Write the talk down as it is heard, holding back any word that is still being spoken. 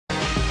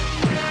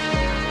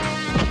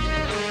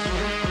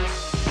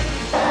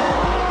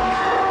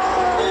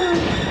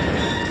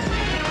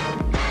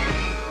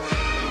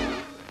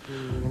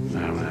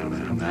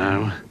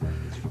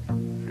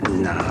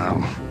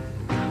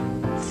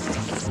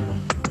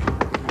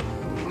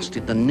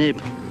busted the nib.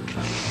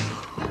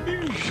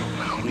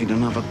 I need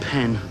another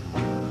pen.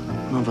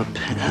 Another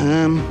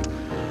pen.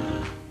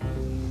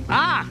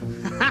 I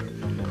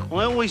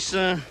always,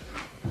 I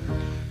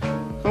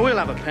will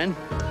have a pen.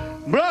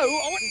 Bro,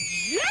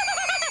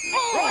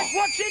 Right,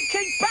 watch it,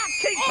 keep back.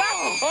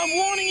 I'm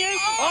warning you,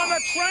 I'm a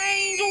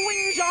trained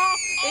whinger.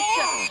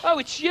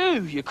 It's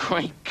you, you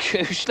great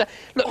goose.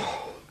 Look,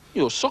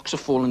 your socks are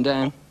falling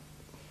down.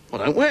 I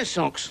don't wear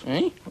socks.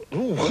 Eh?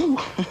 Ooh.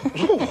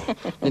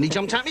 And he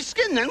jumped out of his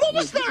skin then. What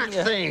was that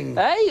thing?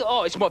 Hey?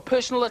 Oh, it's my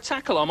personal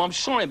attack alarm. I'm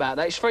sorry about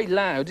that. It's very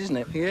loud, isn't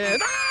it? Yeah. Turn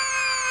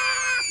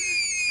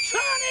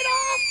it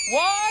off!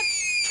 What?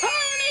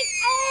 Turn it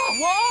off!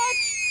 What?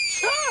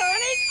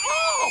 Turn it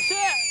off!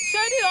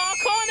 Turn it off.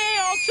 I can't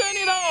hear. I'll turn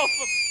it off.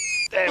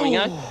 There we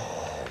go.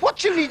 What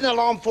do you need an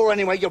alarm for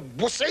anyway, you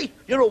wussy?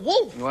 You're a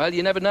wolf. Well,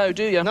 you never know,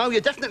 do you? No, you're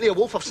definitely a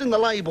wolf. I've seen the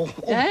label.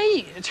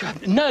 Hey,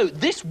 no,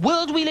 this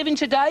world we live in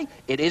today,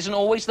 it isn't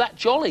always that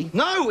jolly.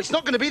 No, it's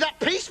not going to be that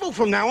peaceful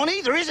from now on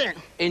either, is it?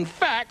 In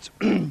fact,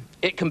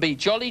 it can be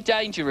jolly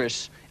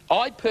dangerous.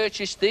 I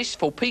purchased this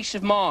for peace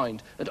of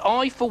mind, and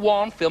I, for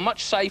one, feel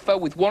much safer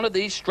with one of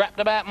these strapped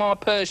about my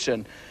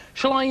person.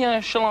 Shall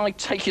I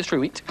take you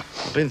through it?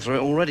 I've been through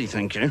it already,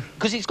 thank you.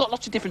 Because it's got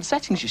lots of different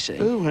settings, you see.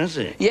 Oh, has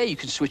it? Yeah, you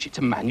can switch it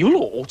to manual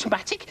or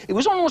automatic. It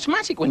was on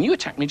automatic when you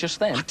attacked me just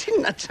then. I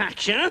didn't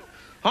attack you.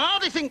 I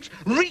hardly think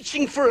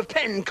reaching for a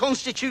pen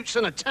constitutes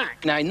an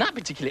attack. Now, in that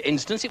particular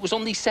instance, it was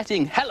on the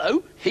setting,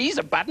 hello, he's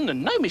a bad 'un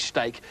and no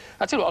mistake.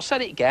 I'll tell you what, I'll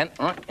set it again.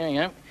 All right, here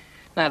you go.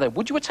 Now then,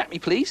 would you attack me,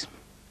 please?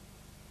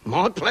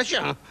 My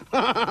pleasure.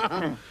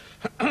 No!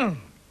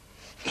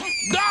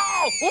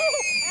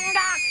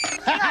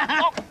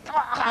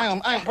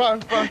 Hang on, bro.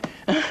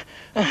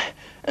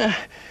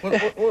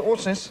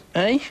 What's this?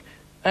 Eh?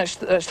 That's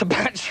the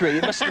battery.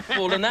 It must have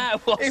fallen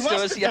out. It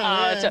must have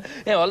done,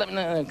 Yeah, well, let me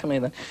know. Come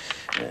here, then.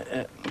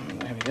 There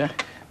we go.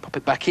 Pop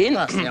it back in.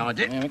 That's the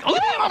idea. There we go.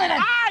 Give me your money,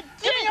 then.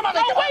 Give me your money.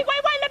 No, wait,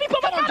 let me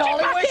put my battery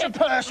darling, back where's in. your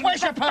purse?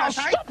 Where's your purse,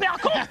 eh? Stop it, I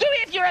can't do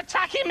it if you're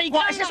attacking me.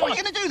 What, is this what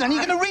you're going to do, then?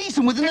 You're going to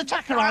reason with an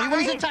attacker, are you,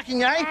 when he's attacking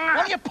you, eh? Why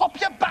don't you pop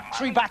your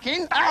battery back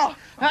in?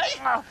 Hey?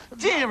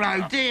 Dear,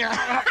 oh, dear.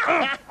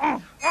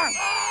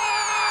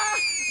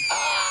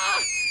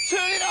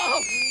 Turn it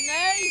off!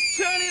 Nay.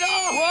 Turn it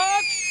off!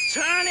 What?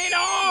 Turn it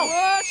off!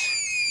 What?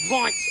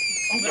 Right.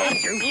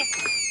 Thank you.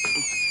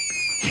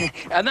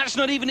 And that's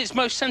not even its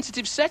most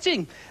sensitive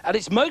setting. At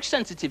its most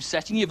sensitive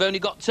setting, you've only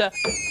got to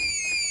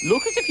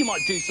look as if you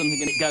might do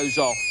something and it goes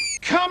off.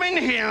 Come in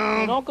here.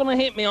 You're not going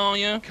to hit me, are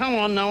you? Come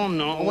on, no, I'm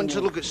not. I want you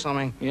to look at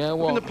something. Yeah,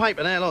 Look in what? the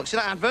paper there, look. See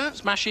that advert?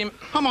 Smash him.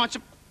 I might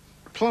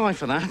apply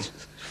for that.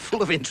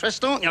 Full of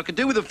interest, aren't you? I could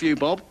do with a few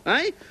bob,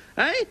 eh?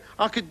 Eh?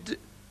 I could...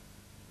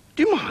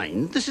 Do you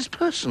mind? This is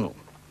personal.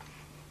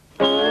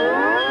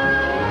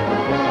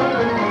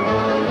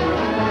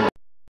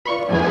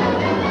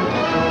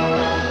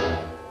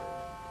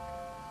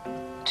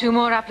 2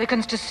 more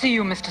applicants to see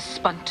you, Mr.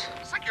 Spunt.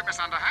 Thank you, Miss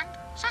Underhand.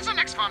 Send the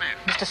next one in.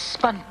 Mr.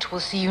 Spunt will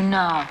see you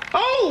now.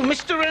 Oh,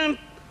 Mr.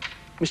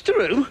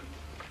 who?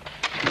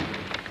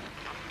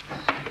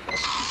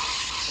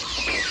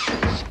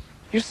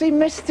 You see,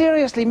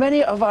 mysteriously,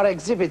 many of our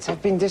exhibits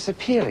have been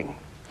disappearing.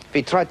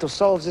 We tried to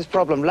solve this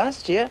problem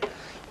last year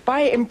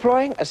by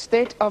employing a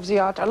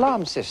state-of-the-art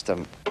alarm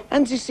system,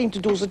 and this seemed to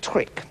do the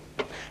trick.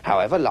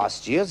 However,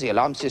 last year, the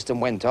alarm system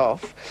went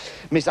off.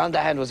 Miss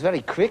Underhand was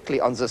very quickly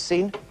on the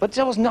scene, but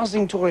there was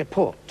nothing to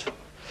report.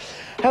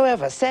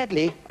 However,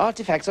 sadly,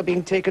 artifacts are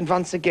being taken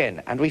once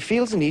again, and we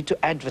feel the need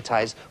to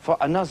advertise for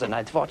another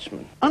night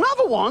watchman.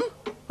 Another one?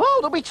 Oh,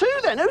 there'll be 2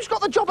 then. Who's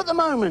got the job at the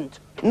moment?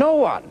 No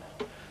one.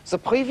 The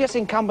previous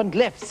incumbent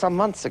left some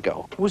months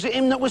ago. Was it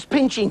him that was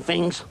pinching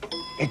things?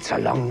 It's a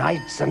long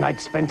night, the night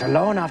spent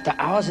alone after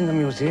hours in the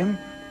museum.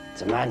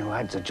 The man who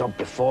had the job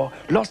before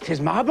lost his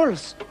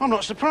marbles. I'm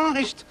not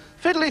surprised.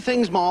 Fiddly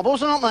things,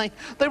 marbles, aren't they?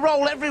 They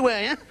roll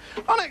everywhere, yeah?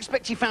 I don't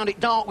expect he found it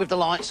dark with the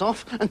lights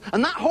off.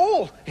 And that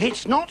hall,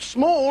 it's not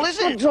small,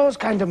 is Not it? those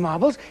kind of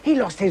marbles. He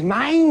lost his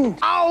mind.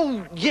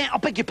 Oh, yeah, I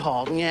beg your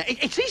pardon, yeah.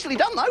 It's easily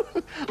done,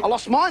 though. I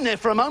lost mine there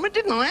for a moment,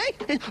 didn't I,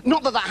 eh?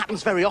 Not that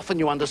happens very often,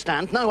 you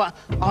understand. No,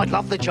 I'd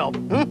love the job.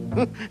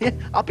 Yeah,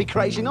 I'd be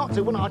crazy not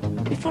to, wouldn't I?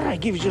 Before I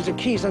give you the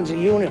keys and the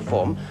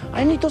uniform,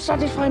 I need to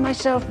satisfy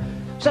myself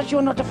that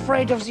you're not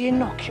afraid of the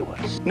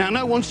innocuous. Now,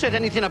 no one said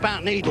anything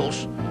about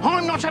needles.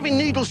 I'm not having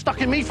needles stuck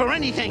in me for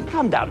anything.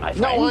 Calm down, my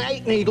friend. No, I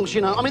hate needles,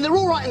 you know. I mean, they're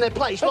all right in their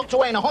place, locked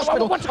away in a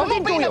hospital. What's I'm not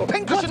got being into a you?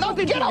 pincushion. No, What's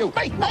got get into off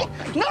me, mate.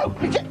 No,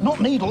 not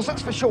needles,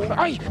 that's for sure.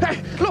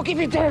 Look, if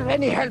you tell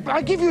any help,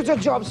 I'll give you the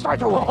job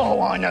straight away.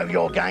 Oh, I know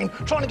your game.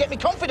 Trying to get me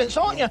confidence,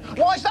 aren't you?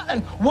 Why is that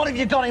then? What have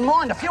you got in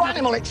mind? A few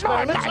animal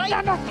experiments,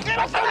 eh? No.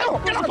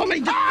 Get off on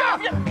me!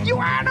 You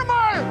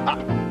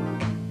animal!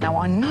 Now,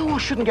 I know I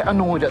shouldn't get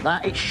annoyed at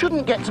that. It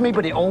shouldn't get to me,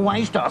 but it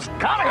always does.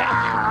 Come here!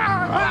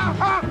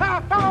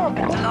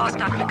 The last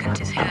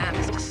applicant is here,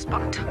 Mr.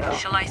 Spunt.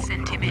 Shall I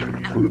send him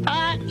in?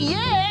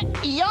 Yeah.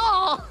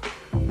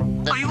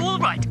 Are you all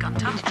right,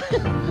 Gunter?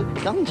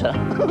 Gunter?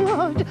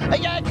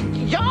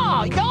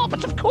 Yeah,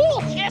 but of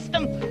course, yes.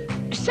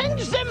 Send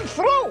them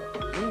through.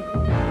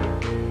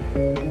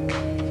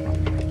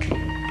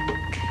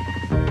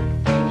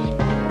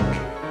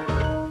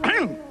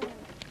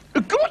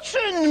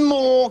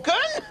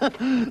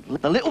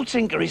 The little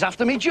tinker is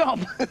after me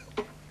job.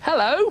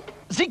 Hello?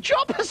 The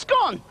job has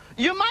gone.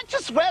 You might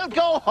as well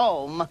go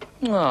home.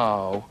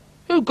 Oh,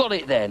 who got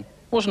it then?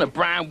 Wasn't a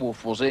brown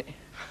wolf, was it?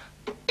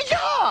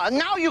 Yeah,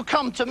 now you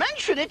come to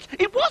mention it,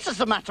 it was, as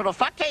a matter of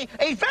fact,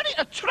 a very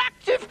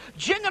attractive,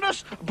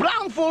 generous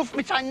brown wolf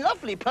with a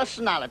lovely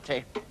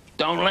personality.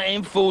 Don't let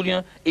him fool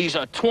you. He's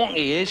a twonk,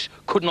 he is.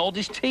 Couldn't hold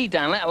his tea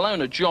down, let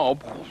alone a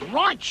job.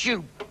 Right,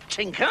 you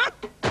tinker.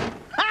 Ha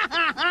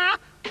ha ha!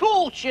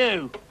 Caught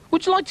you.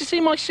 Would you like to see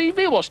my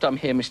CV whilst I'm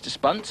here, Mr.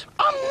 Spunt?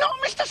 I'm not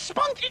Mr.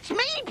 Spunt, it's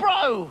me,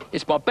 bro.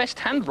 It's my best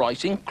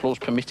handwriting, clause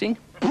permitting.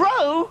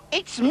 Bro,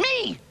 it's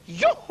me.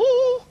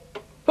 Yoo-hoo!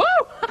 Woo!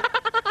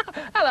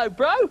 Hello,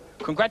 bro.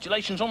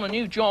 Congratulations on the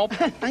new job.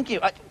 Thank you.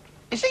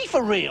 Is he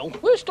for real?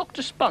 Where's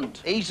Dr.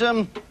 Spunt? He's,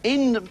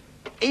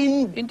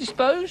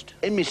 Indisposed?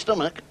 in my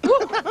stomach.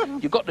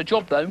 You got the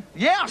job, though.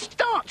 Yeah, I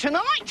start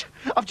tonight.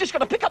 I've just got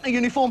to pick up the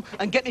uniform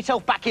and get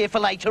myself back here for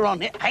later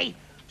on. Hey,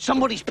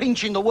 somebody's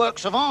pinching the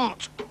works of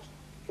art.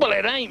 Well,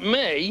 it ain't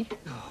me.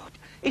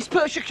 Is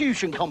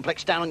persecution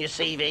complex down on your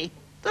CV?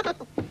 Are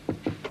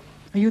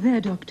you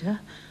there, Doctor?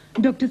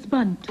 Dr.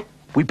 Spunt?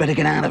 We better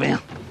get out of here.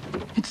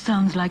 It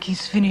sounds like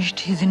he's finished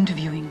his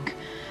interviewing.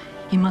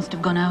 He must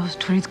have gone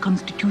out for his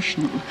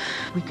constitutional.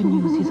 We can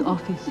use his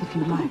office if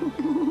you like.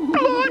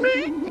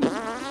 Blimey!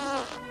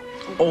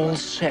 All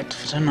set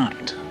for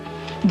tonight.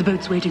 The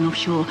boat's waiting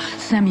offshore.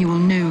 Samuel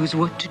knows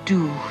what to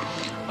do.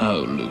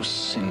 Oh,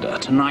 Lucinda,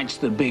 tonight's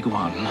the big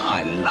one.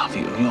 I love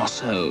you. You're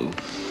so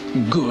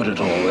good at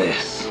all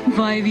this.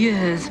 5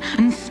 years,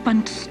 and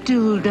Spunt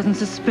still doesn't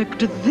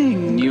suspect a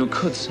thing. You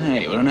could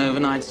say we're an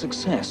overnight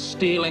success,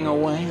 stealing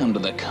away under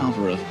the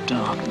cover of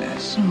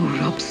darkness. Oh,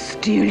 Rob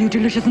Steele, you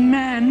delicious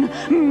man.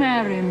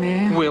 Marry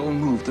me. We'll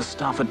move the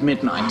stuff at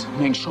midnight.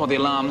 Make sure the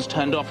alarm's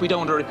turned off. We don't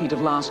want a repeat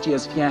of last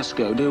year's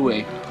fiasco, do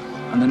we?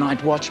 And the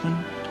night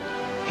watchman?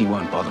 He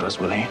won't bother us,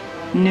 will he?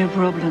 No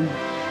problem.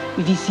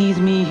 If he sees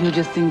me, he'll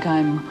just think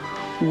I'm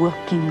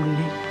working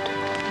late.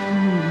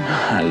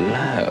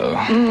 Hello.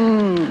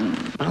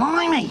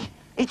 Blimey!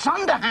 It's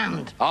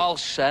underhand. I'll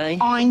say.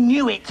 I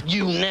knew it.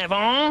 You never.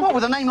 Well,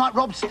 with a name like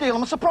Rob Steele,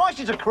 I'm surprised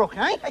he's a crook,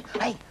 eh?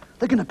 Hey,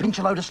 they're going to pinch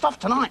a load of stuff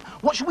tonight.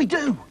 What should we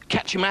do?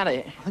 Catch him at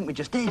it. I think we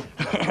just did.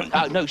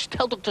 Oh, no,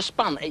 tell Dr.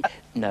 Spunt.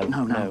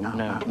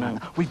 No.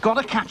 We've got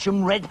to catch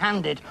them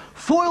red-handed.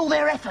 Foil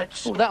their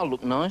efforts. Oh, that'll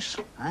look nice.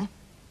 Eh?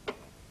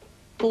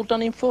 All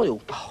done in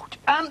foil.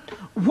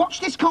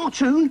 Watch this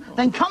cartoon,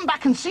 then come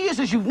back and see us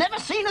as you've never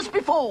seen us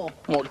before.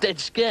 What, dead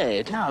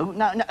scared? No.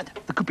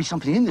 There could be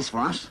something in this for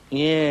us.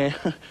 Yeah,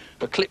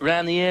 a clip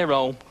round the ear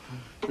hole.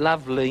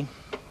 Lovely.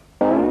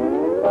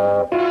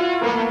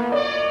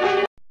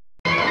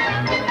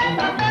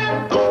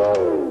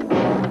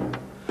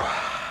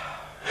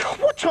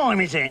 What time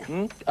is it?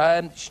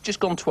 It's just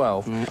gone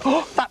 12.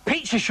 Oh, that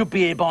pizza should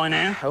be here by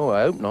now. Oh,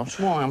 I hope not.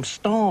 Why, I'm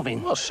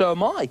starving. Well, so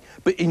am I.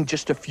 But in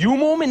just a few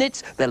more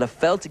minutes, they'll have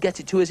failed to get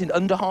it to us in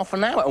under half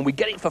an hour, and we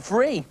get it for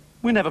free.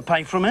 We never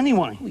pay for them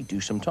anyway. We do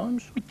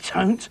sometimes. We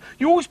don't.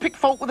 You always pick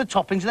fault with the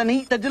toppings and then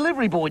eat the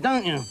delivery boy,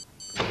 don't you?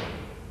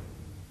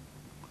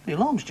 The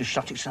alarm's just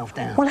shut itself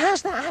down. Well,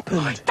 how's that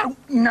happened? I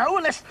don't know,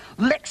 unless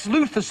Lex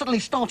Luthor suddenly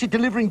started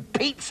delivering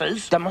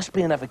pizzas. There must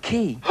be another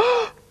key.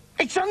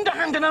 It's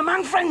Underhand and her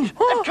man friend.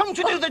 They've come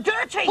to do the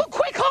dirty. Well,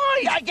 quick,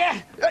 hide!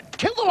 Yeah.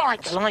 Kill the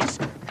lights. Lights.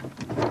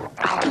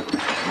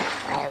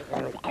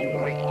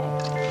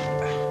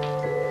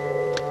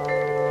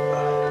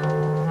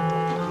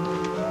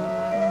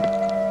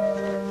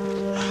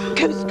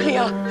 Coast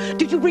clear.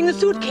 Did you bring the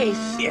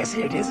suitcase? Yes,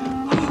 here it is.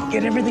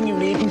 Get everything you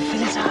need and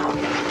fill it out.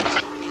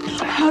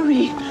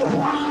 Hurry.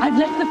 I've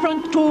left the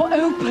front door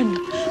open.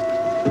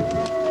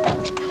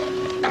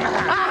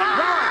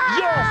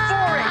 You're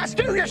for it.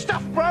 Do your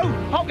stuff, bro.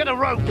 I'll get a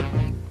rope.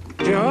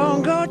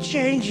 Don't go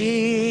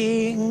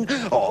changing.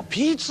 Oh,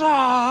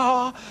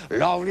 pizza.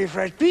 Lovely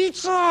fresh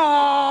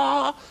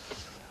pizza.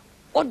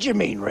 What do you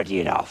mean ready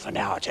in half an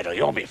hour, Teddo?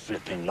 You'll be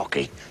flipping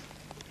lucky.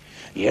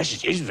 Yes,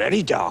 it is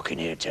very dark in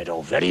here,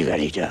 Teddo. Very,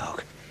 very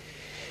dark.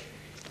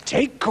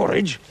 Take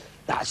courage.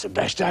 That's the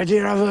best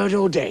idea I've heard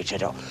all day,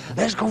 Teddo.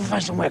 Let's go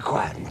find somewhere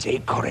quiet and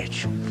take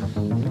courage.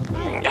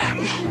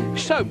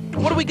 So,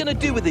 what are we going to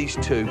do with these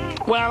two?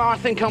 Well, I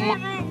think I'm...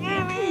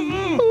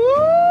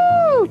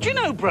 Ooh, do you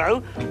know,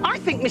 bro, I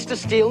think Mr.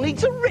 Steele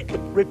needs a rip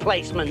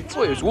replacement.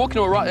 Well, he was walking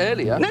all right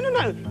earlier.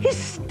 No. His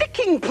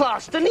sticking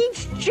plaster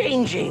needs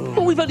changing.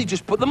 Well, we've only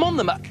just put them on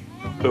them.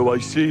 Oh, I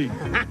see.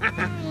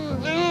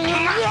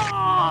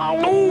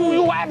 Oh,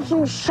 you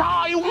absolute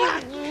child.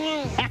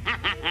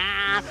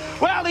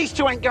 Well, these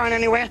two ain't going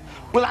anywhere.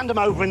 We'll hand them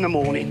over in the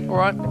morning. All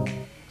right.